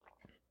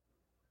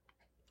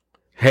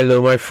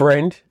Hello, my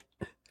friend.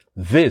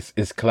 This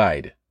is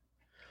Clyde,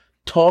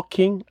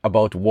 talking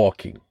about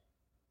walking.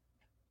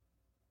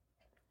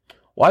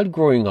 While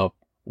growing up,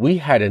 we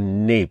had a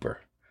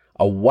neighbor,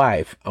 a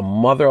wife, a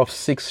mother of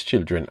 6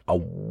 children, a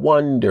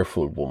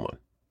wonderful woman.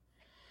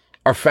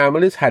 Our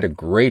families had a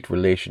great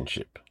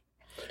relationship.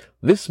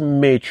 This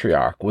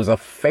matriarch was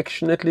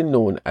affectionately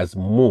known as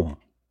Mum.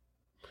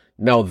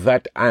 Now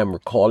that I am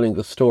recalling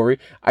the story,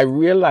 I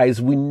realize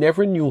we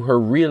never knew her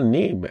real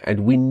name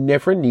and we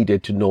never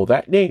needed to know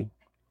that name.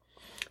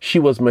 She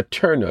was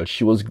maternal,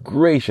 she was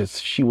gracious,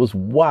 she was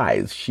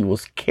wise, she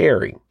was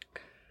caring.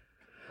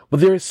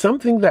 But there is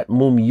something that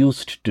Mum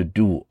used to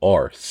do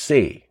or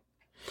say.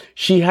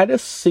 She had a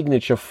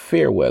signature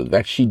farewell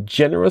that she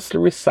generously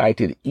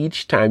recited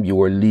each time you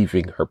were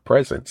leaving her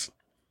presence.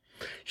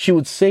 She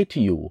would say to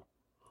you,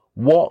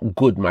 "Walk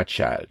good, my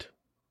child."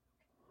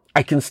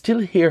 I can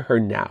still hear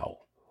her now.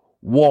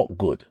 Walk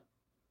good.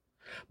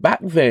 Back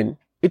then,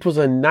 it was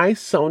a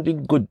nice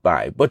sounding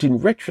goodbye, but in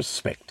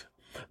retrospect,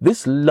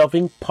 this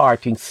loving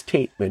parting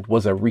statement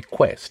was a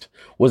request,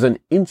 was an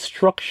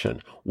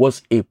instruction,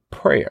 was a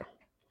prayer.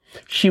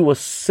 She was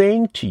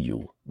saying to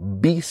you,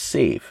 be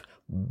safe,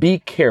 be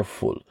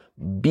careful,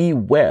 be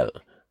well.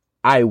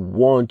 I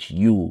want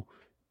you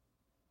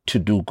to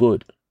do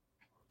good.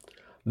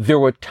 There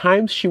were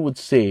times she would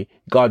say,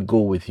 God go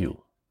with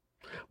you.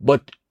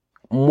 But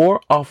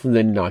more often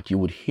than not, you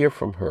would hear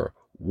from her,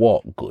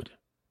 walk good.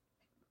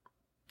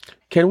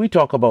 Can we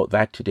talk about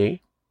that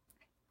today?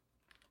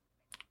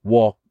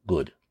 Walk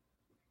good.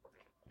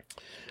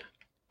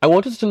 I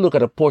want us to look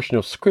at a portion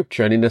of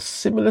scripture, and in a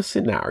similar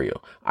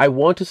scenario, I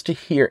want us to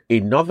hear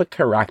another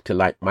character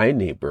like my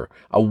neighbor,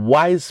 a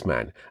wise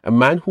man, a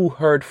man who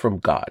heard from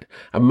God,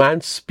 a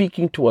man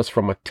speaking to us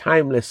from a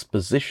timeless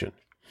position.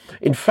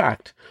 In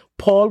fact,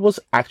 Paul was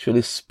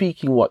actually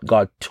speaking what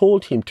God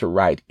told him to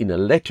write in a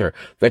letter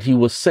that he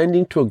was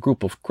sending to a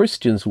group of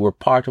Christians who were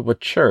part of a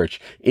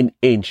church in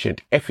ancient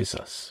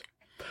Ephesus.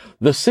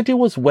 The city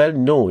was well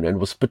known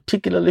and was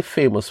particularly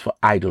famous for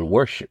idol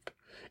worship.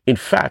 In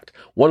fact,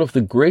 one of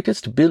the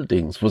greatest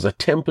buildings was a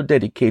temple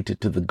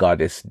dedicated to the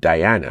goddess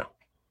Diana.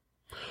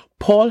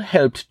 Paul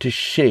helped to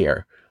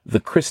share the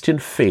Christian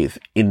faith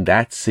in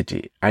that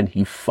city, and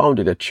he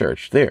founded a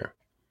church there.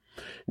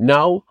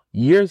 Now,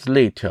 years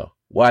later,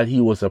 while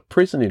he was a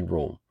prisoner in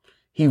Rome,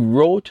 he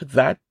wrote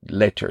that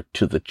letter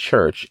to the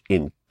church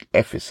in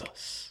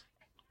Ephesus.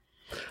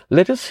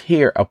 Let us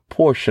hear a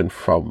portion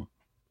from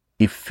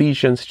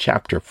Ephesians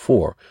chapter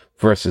 4,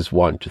 verses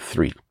 1 to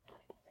 3.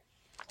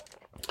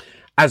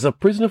 As a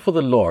prisoner for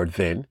the Lord,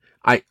 then,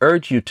 I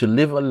urge you to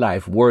live a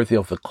life worthy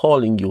of the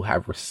calling you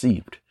have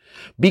received.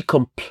 Be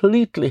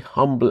completely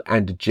humble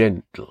and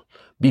gentle.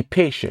 Be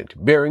patient,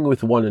 bearing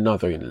with one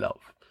another in love.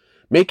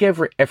 Make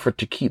every effort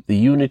to keep the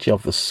unity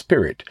of the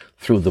Spirit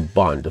through the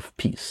bond of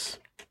peace.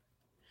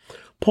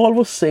 Paul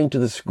was saying to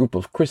this group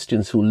of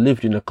Christians who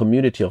lived in a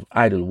community of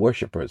idol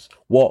worshippers,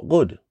 walk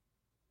good.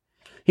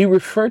 He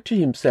referred to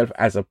himself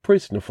as a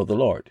prisoner for the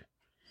Lord.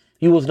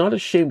 He was not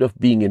ashamed of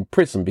being in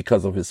prison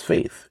because of his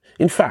faith.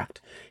 In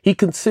fact, he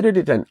considered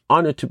it an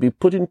honor to be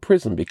put in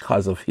prison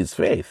because of his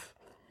faith.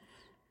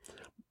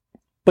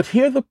 But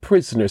hear the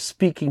prisoner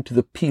speaking to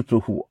the people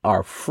who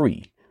are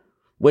free.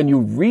 When you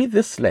read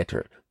this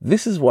letter,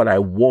 this is what I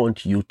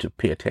want you to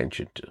pay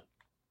attention to.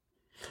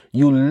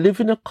 You live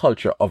in a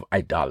culture of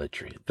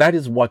idolatry. That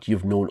is what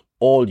you've known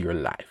all your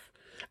life.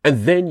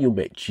 And then you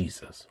met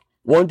Jesus.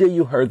 One day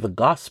you heard the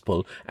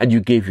gospel and you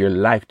gave your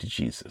life to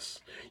Jesus.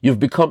 You've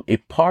become a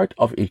part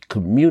of a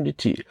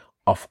community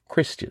of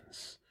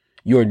Christians.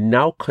 You're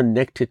now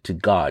connected to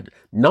God,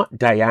 not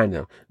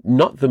Diana,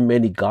 not the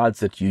many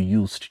gods that you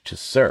used to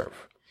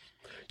serve.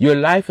 Your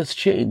life has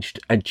changed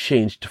and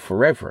changed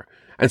forever.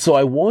 And so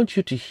I want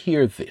you to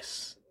hear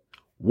this.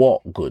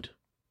 Walk good.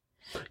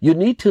 You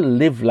need to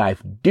live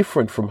life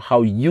different from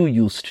how you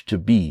used to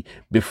be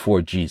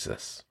before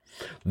Jesus.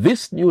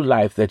 This new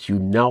life that you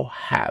now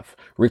have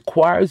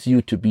requires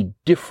you to be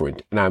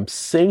different. And I'm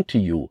saying to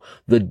you,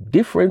 the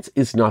difference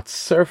is not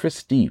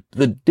surface deep.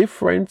 The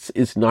difference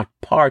is not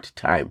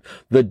part-time.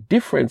 The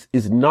difference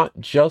is not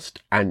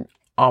just an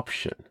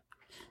option.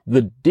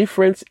 The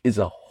difference is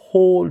a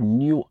whole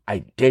new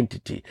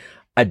identity,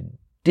 a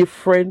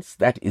difference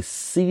that is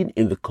seen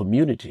in the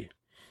community.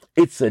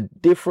 It's a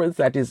difference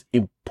that is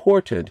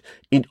important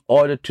in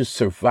order to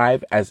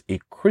survive as a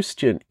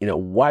Christian in a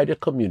wider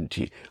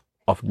community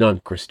of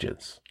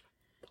non-Christians.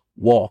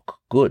 Walk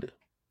good.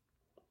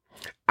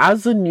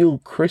 As a new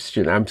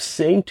Christian, I'm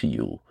saying to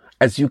you,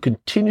 as you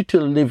continue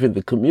to live in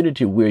the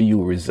community where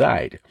you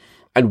reside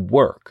and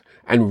work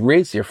and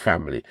raise your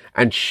family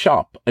and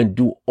shop and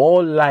do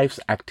all life's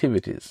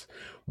activities,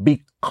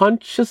 be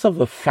conscious of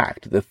the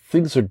fact that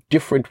things are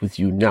different with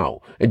you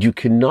now, and you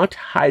cannot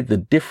hide the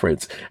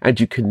difference, and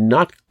you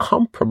cannot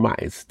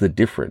compromise the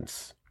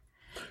difference.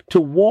 To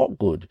walk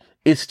good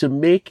is to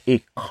make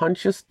a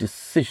conscious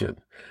decision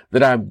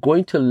that I'm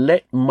going to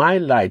let my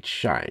light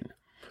shine.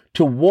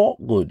 To walk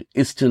good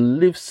is to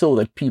live so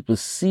that people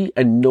see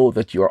and know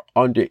that you're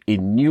under a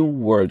new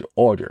world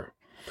order.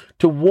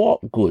 To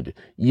walk good,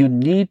 you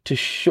need to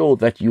show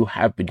that you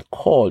have been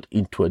called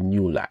into a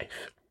new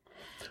life.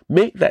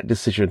 Make that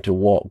decision to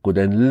walk good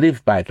and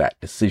live by that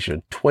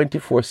decision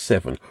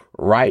 24/7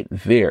 right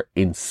there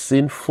in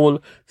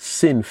sinful,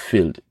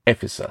 sin-filled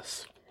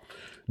Ephesus.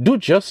 Do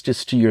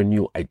justice to your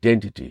new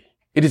identity.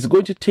 It is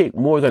going to take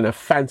more than a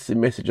fancy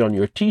message on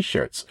your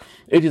t-shirts.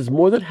 It is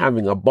more than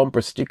having a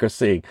bumper sticker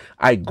saying,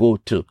 I go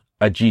to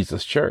a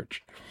Jesus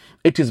church.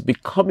 It is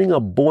becoming a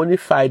bona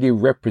fide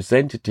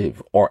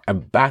representative or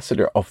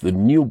ambassador of the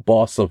new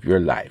boss of your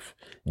life,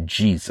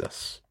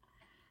 Jesus.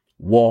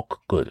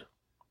 Walk good.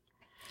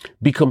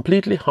 Be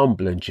completely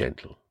humble and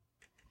gentle.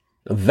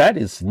 That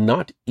is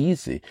not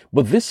easy,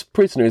 but this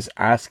prisoner is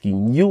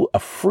asking you, a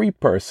free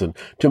person,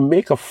 to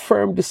make a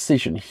firm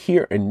decision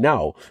here and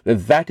now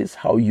that that is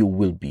how you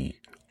will be.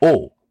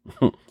 Oh,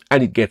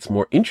 and it gets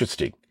more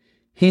interesting.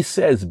 He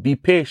says, be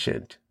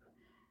patient.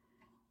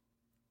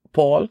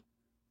 Paul,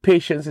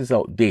 patience is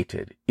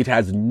outdated. It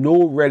has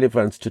no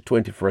relevance to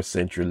 21st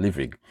century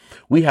living.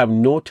 We have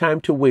no time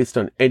to waste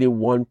on any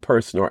one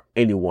person or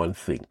any one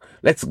thing.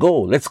 Let's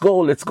go, let's go,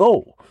 let's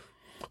go.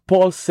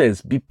 Paul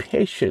says, be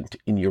patient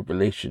in your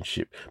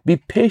relationship. Be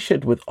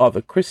patient with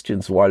other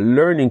Christians who are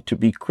learning to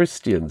be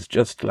Christians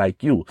just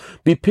like you.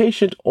 Be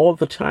patient all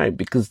the time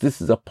because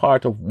this is a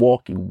part of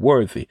walking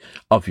worthy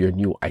of your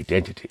new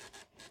identity.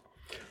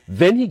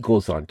 Then he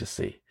goes on to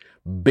say,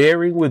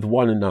 bearing with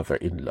one another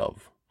in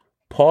love.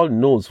 Paul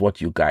knows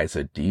what you guys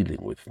are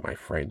dealing with, my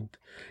friend.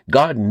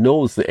 God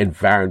knows the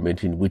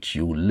environment in which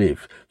you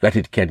live, that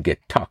it can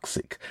get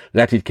toxic,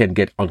 that it can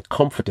get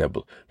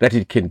uncomfortable, that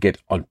it can get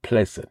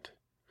unpleasant.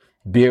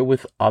 Bear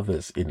with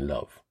others in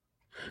love.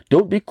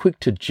 Don't be quick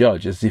to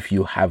judge as if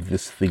you have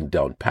this thing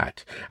down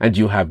pat and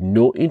you have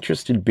no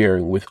interest in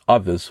bearing with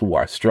others who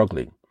are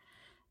struggling.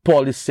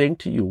 Paul is saying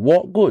to you,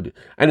 walk good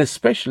and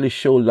especially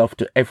show love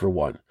to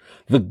everyone,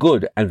 the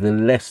good and the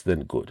less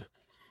than good.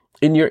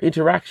 In your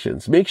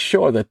interactions, make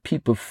sure that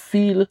people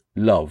feel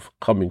love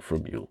coming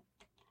from you.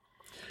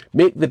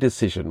 Make the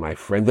decision, my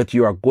friend, that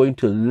you are going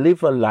to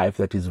live a life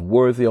that is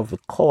worthy of the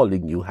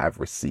calling you have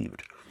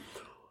received.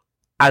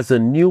 As a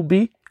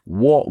newbie,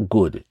 walk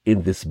good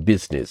in this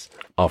business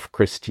of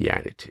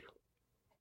Christianity.